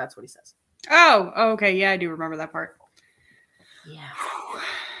for word. That's what he says. Oh, okay. Yeah, I do remember that part. Yeah.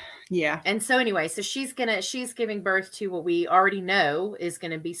 Yeah. And so anyway, so she's giving birth to what we already know is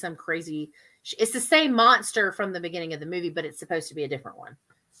going to be some crazy. It's the same monster from the beginning of the movie, but it's supposed to be a different one.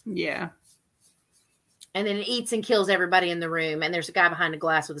 Yeah. And then it eats and kills everybody in the room. And there's a guy behind a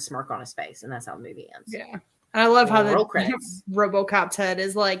glass with a smirk on his face. And that's how the movie ends. Yeah. And I love how the RoboCop's head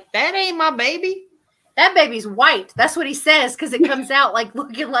is like, "That ain't my baby. That baby's white." That's what he says. Cause it comes out like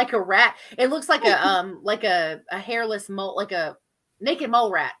looking like a rat. It looks like a hairless mole, like a naked mole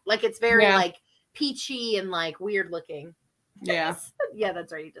rat. Like it's very like peachy and like weird looking. Yeah. Yeah,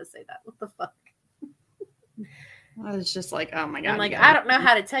 that's right. He does say that. What the fuck? I was just like, oh my God. I'm like, I don't know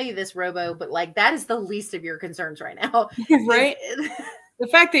how to tell you this, Robo, but like that is the least of your concerns right now. Right? The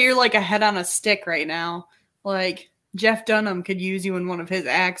fact that you're like a head on a stick right now, like Jeff Dunham could use you in one of his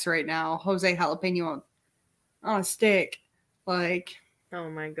acts right now. Jose Jalapeno on a stick. Like, oh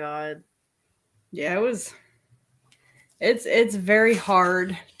my God. Yeah, it's very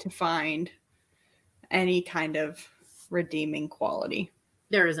hard to find any kind of redeeming quality.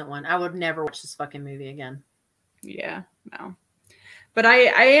 There isn't one. I would never watch this fucking movie again. Yeah, no. But I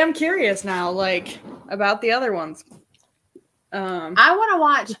am curious now, like, about the other ones. I want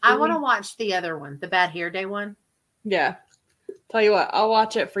to watch the other one, the Bad Hair Day one. Yeah. Tell you what, I'll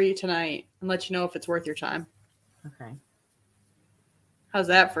watch it for you tonight and let you know if it's worth your time. Okay. How's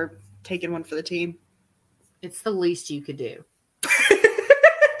that for taking one for the team? It's the least you could do.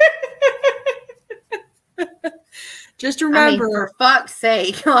 Just remember, for fuck's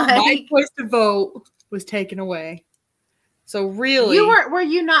sake, my choice to vote was taken away. So really, were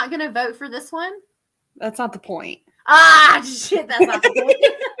you not going to vote for this one? That's not the point. Ah, shit, that's not the point.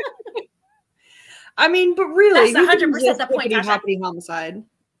 I mean, but really, that's 100% the point. Happy homicide.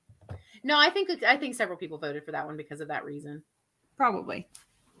 No, I think several people voted for that one because of that reason. Probably.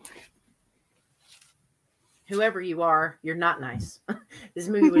 Whoever you are, you're not nice. This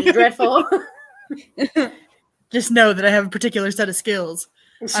movie was dreadful. Just know that I have a particular set of skills.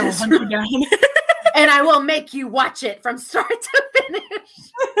 I will hunt you down. And I will make you watch it from start to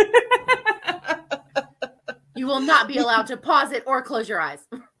finish. You will not be allowed to pause it or close your eyes.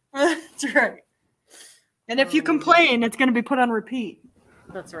 That's right. And if you complain, it's going to be put on repeat.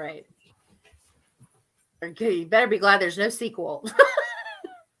 That's right. Okay, you better be glad there's no sequel.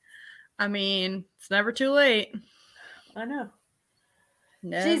 I mean, it's never too late. I know.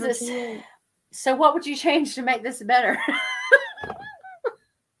 Never Jesus. too late. So what would you change to make this better?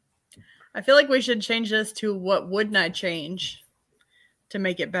 I feel like we should change this to what wouldn't I change to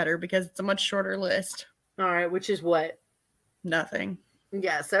make it better, because it's a much shorter list. All right, which is what? Nothing.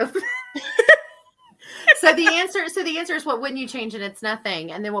 Yeah, so so the answer is what wouldn't you change, and it's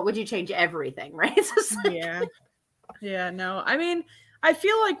nothing. And then what would you change? Everything, right? Yeah. Yeah, no. I mean, I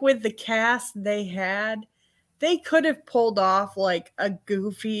feel like with the cast they had, they could have pulled off like a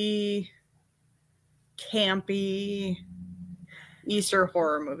goofy, campy Easter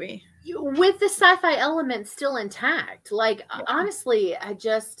horror movie. With the sci-fi element still intact. Like, honestly, it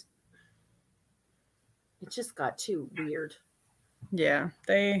just got too weird. Yeah,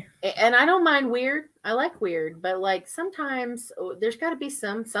 and I don't mind weird. I like weird, but like sometimes there's got to be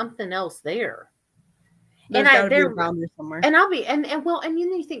something else there. There's got to be a boundary somewhere. And I'll be and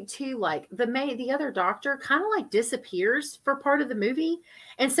you think too, like the other doctor kind of like disappears for part of the movie,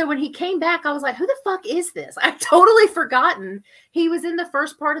 and so when he came back, I was like, who the fuck is this? I've totally forgotten he was in the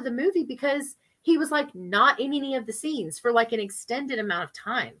first part of the movie, because he was like not in any of the scenes for like an extended amount of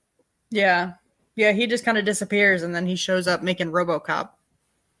time. Yeah. Yeah, he just kind of disappears, and then he shows up making RoboCop.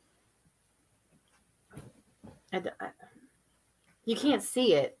 You can't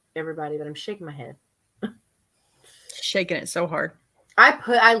see it, everybody, but I'm shaking my head. Shaking it so hard.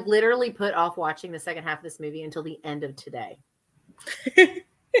 I literally put off watching the second half of this movie until the end of today.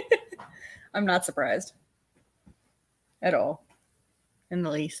 I'm not surprised at all, in the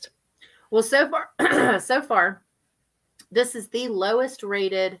least. Well, so far, this is the lowest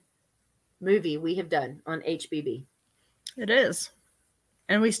rated movie we have done on HBB. It is.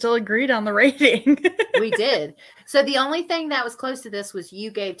 And we still agreed on the rating. We did. So the only thing that was close to this was you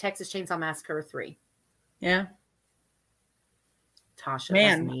gave Texas Chainsaw Massacre 3. Yeah. Tasha,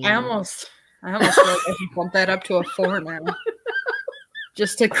 man, I almost feel like I should bump that up to a 4 now,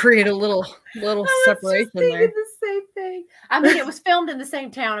 just to create a little separation there. The same thing. I mean, it was filmed in the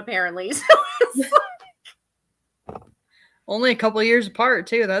same town apparently. So only a couple years apart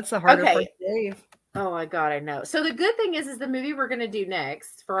too. That's the harder part to save. Oh my God, I know. So the good thing is the movie we're going to do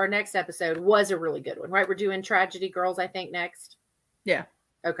next for our next episode was a really good one, right? We're doing Tragedy Girls, I think, next. Yeah.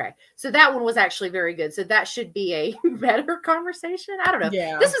 Okay. So that one was actually very good. So that should be a better conversation. I don't know.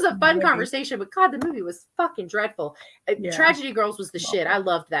 Yeah. This was a fun conversation, but God, the movie was fucking dreadful. Yeah. Tragedy Girls was the shit. I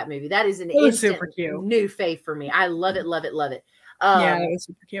loved that movie. That is an instant super cute. New fave for me. I love it, love it, love it. Yeah, it was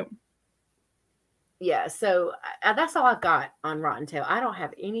super cute. Yeah, so that's all I've got on Rottentail. I don't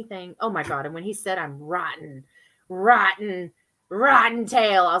have anything. Oh my God. And when he said I'm Rottentail,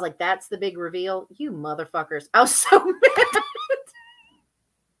 I was like, that's the big reveal. You motherfuckers. I was so mad.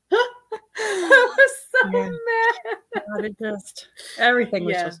 I was so mad. God, it just, everything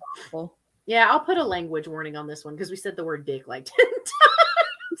was just awful. Yeah, I'll put a language warning on this one because we said the word dick like 10 times.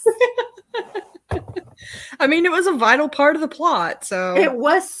 I mean, it was a vital part of the plot, so it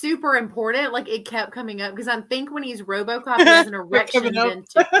was super important. Like it kept coming up because I think when he's RoboCop, he has an erection. Then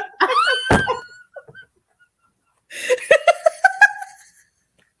too.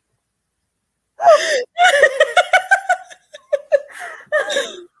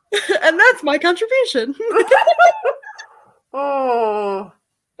 And that's my contribution. Oh.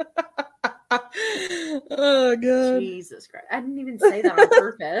 Oh God. Jesus Christ. I didn't even say that on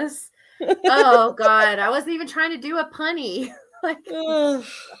purpose. Oh God. I wasn't even trying to do a punny. Like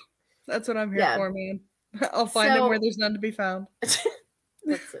that's what I'm here for, man. I'll find him where there's none to be found. That's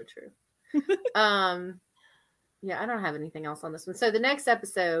so true. Yeah, I don't have anything else on this one. So the next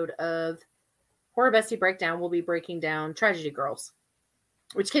episode of Horror Bestie Breakdown will be breaking down Tragedy Girls,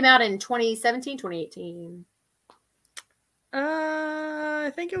 which came out in 2017, 2018.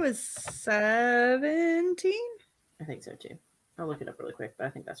 I think it was 17. I think so too. I'll look it up really quick, but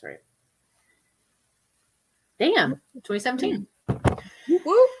I think that's right. Damn, 2017.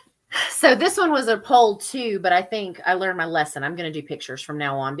 Woo. So this one was a poll too, but I think I learned my lesson. I'm going to do pictures from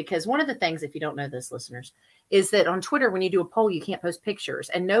now on because one of the things, if you don't know this, listeners, is that on Twitter, when you do a poll, you can't post pictures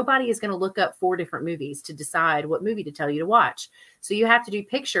and nobody is going to look up 4 different movies to decide what movie to tell you to watch. So you have to do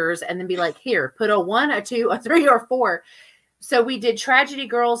pictures and then be like, here, put a 1, a 2, a 3, or 4. So we did Tragedy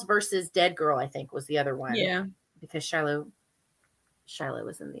Girls versus Dead Girl, I think was the other one. Yeah. Because Shiloh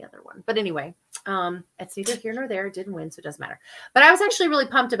was in the other one. But anyway, it's neither here nor there. It didn't win, so it doesn't matter. But I was actually really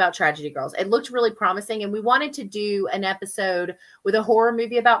pumped about Tragedy Girls. It looked really promising, and we wanted to do an episode with a horror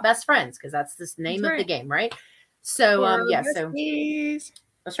movie about best friends because that's the name of the game, right? So, besties. So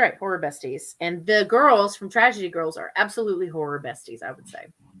that's right, horror besties. And the girls from Tragedy Girls are absolutely horror besties, I would say.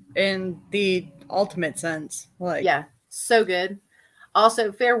 In the ultimate sense. Like, yeah, so good.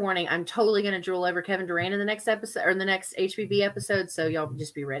 Also, fair warning, I'm totally going to drool over Kevin Durant in the next episode, or in the next HBB episode, so y'all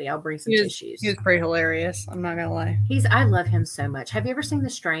just be ready. I'll bring some tissues. He was pretty hilarious. I'm not going to lie. I love him so much. Have you ever seen The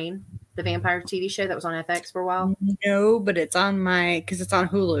Strain, the vampire TV show that was on FX for a while? No, but it's on because it's on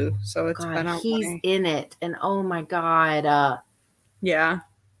Hulu, so it's been on. He's in it, and oh my God. Yeah.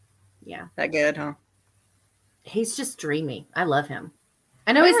 That good, huh? He's just dreamy. I love him.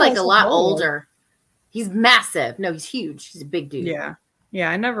 I know he's like a lot older. He's massive. No, he's huge. He's a big dude. Yeah. Yeah,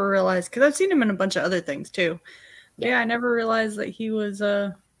 I never realized, because I've seen him in a bunch of other things too. Yeah, I never realized that he was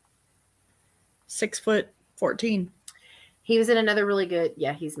 6'14". He was in another really good.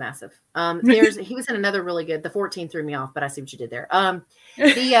 Yeah, he's massive. He was in another really good. The 14 threw me off, but I see what you did there.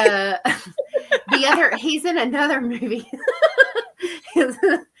 The other, he's in another movie.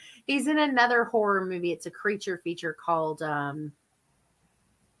 He's in another horror movie. It's a creature feature called.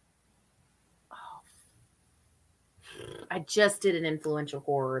 I just did an influential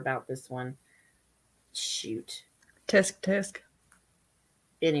horror about this one. Shoot. Tisk.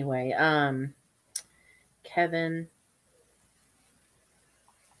 Anyway, Kevin.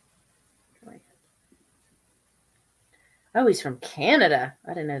 Oh, he's from Canada.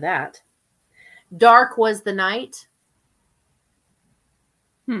 I didn't know that. Dark Was the Night.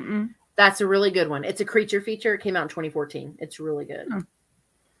 That's a really good one. It's a creature feature. It came out in 2014. It's really good. Oh.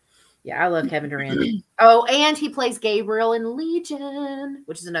 Yeah, I love Kevin Durant. Oh, and he plays Gabriel in Legion,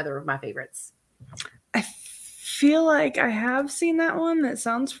 which is another of my favorites. I feel like I have seen that one. That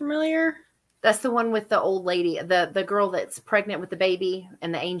sounds familiar. That's the one with the old lady, the girl that's pregnant with the baby,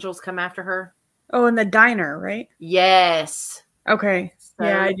 and the angels come after her. Oh, in the diner, right? Yes. Okay. So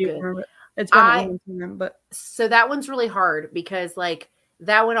yeah, I do remember. It's been a long time, but so that one's really hard because like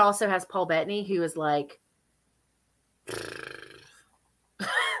that one also has Paul Bettany, who is like.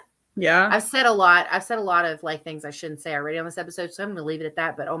 Yeah. I've said a lot of like things I shouldn't say already on this episode, so I'm gonna leave it at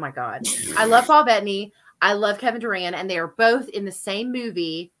that. But oh my God. I love Paul Bettany. I love Kevin Durant, and they are both in the same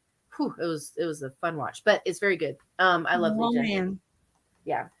movie. Whew, it was a fun watch, but it's very good. I love Legion. Man.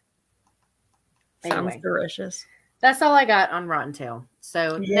 Yeah. Sounds delicious. That's all I got on Rottentail.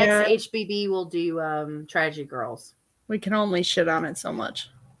 So next HBB we'll do Tragedy Girls. We can only shit on it so much.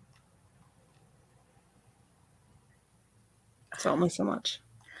 It's only so much.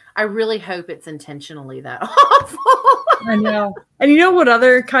 I really hope it's intentionally that awful. I know. And you know what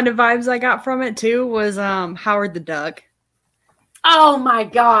other kind of vibes I got from it too was Howard the Duck. Oh my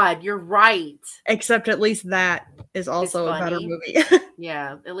God, you're right. Except at least that is also a better movie.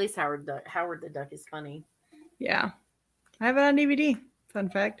 Yeah, at least Howard the Duck is funny. Yeah. I have it on DVD. Fun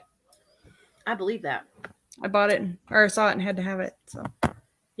fact. I believe that. I bought it or saw it and had to have it. So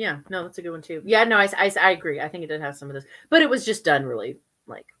yeah, no, that's a good one too. Yeah, no, I agree. I think it did have some of this, but it was just done really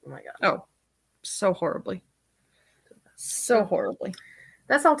like, oh my God. Oh, so horribly. So horribly.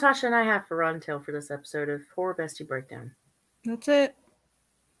 That's all Tasha and I have for Rottentail for this episode of Horror Bestie Breakdown. That's it.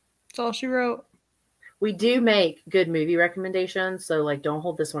 That's all she wrote. We do make good movie recommendations, so like don't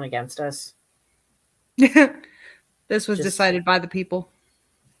hold this one against us. This was decided by the people.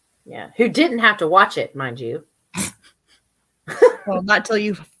 Yeah, who didn't have to watch it, mind you. Well, not till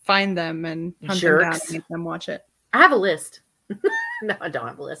you find them and hunt them down and make them watch it. I have a list. No, I don't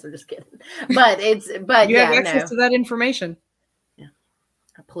have a list. I'm just kidding. But you have access to that information. Yeah,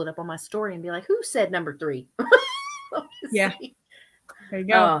 I pull it up on my story and be like, "Who said number 3?" Yeah, there you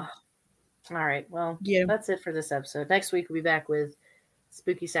go. All right. Well, that's it for this episode. Next week we'll be back with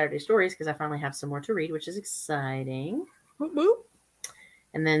Spooky Saturday Stories because I finally have some more to read, which is exciting. Whoop, whoop.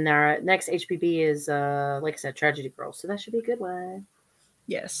 And then our next HPB is, like I said, Tragedy Girls. So that should be a good one.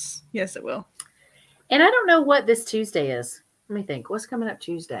 Yes. Yes, it will. And I don't know what this Tuesday is. Let me think. What's coming up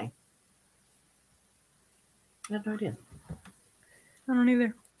Tuesday? I have no idea. I don't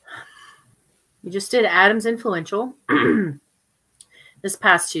either. We just did Adam's Influential this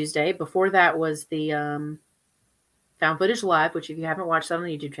past Tuesday. Before that was the Found Footage Live, which if you haven't watched that on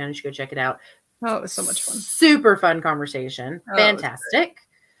the YouTube channel, you should go check it out. Oh, it was so much fun. Super fun conversation. Oh, fantastic.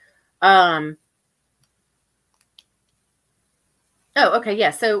 Okay. Yeah.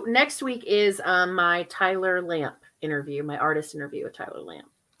 So next week is my Tyler Lamp interview, my artist interview with Tyler Lamp.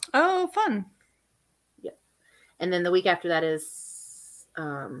 Oh, fun. Yep. And then the week after that is,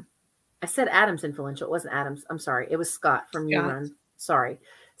 I said Adam's Influential. It wasn't Adam's. I'm sorry. It was Scott from You Run. Sorry.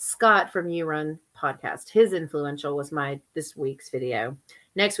 Scott from You Run podcast. His Influential was this week's video.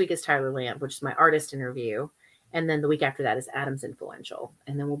 Next week is Tyler Lamp, which is my artist interview. And then the week after that is Adam's Influential.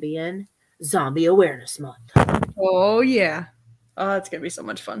 And then we'll be in Zombie Awareness Month. Oh, yeah. Oh, that's going to be so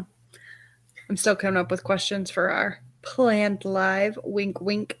much fun. I'm still coming up with questions for our planned live. Wink,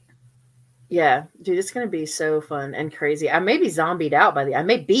 wink. Yeah, dude, it's gonna be so fun and crazy. I may be zombied out I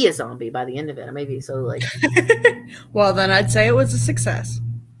may be a zombie by the end of it. I may be so like. Well, then I'd say it was a success.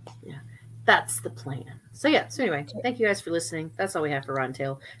 Yeah, that's the plan. So yeah. So anyway, thank you guys for listening. That's all we have for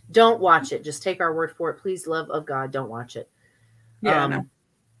Rottentail. Don't watch it. Just take our word for it. Please, love of God, don't watch it. Yeah. No.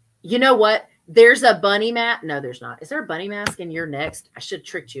 You know what? There's a bunny mask. No, there's not. Is there a bunny mask in your next? I should have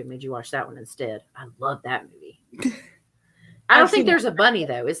tricked you and made you watch that one instead. I love that movie. I don't think there's a bunny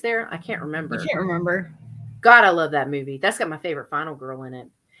though. Is there? I can't remember. I can't remember. God, I love that movie. That's got my favorite final girl in it.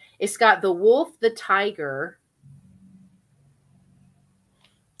 It's got the wolf, the tiger.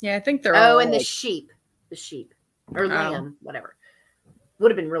 Yeah, I think they're all. And the sheep or lamb, whatever.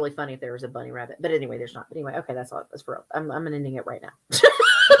 Would have been really funny if there was a bunny rabbit, but anyway, there's not. But anyway, okay, that's all. That's for real. I'm ending it right now.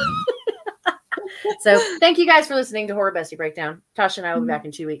 So thank you guys for listening to Horror Bestie Breakdown. Tasha and I will be back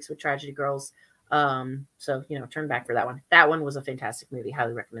in 2 weeks with Tragedy Girls. So turn back for that one. That one was a fantastic movie.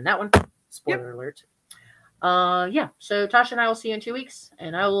 Highly recommend that one. Spoiler alert. Yeah. So Tasha and I will see you in 2 weeks,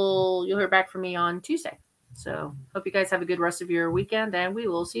 and you'll hear back from me on Tuesday. So hope you guys have a good rest of your weekend, and we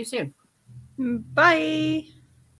will see you soon. Bye.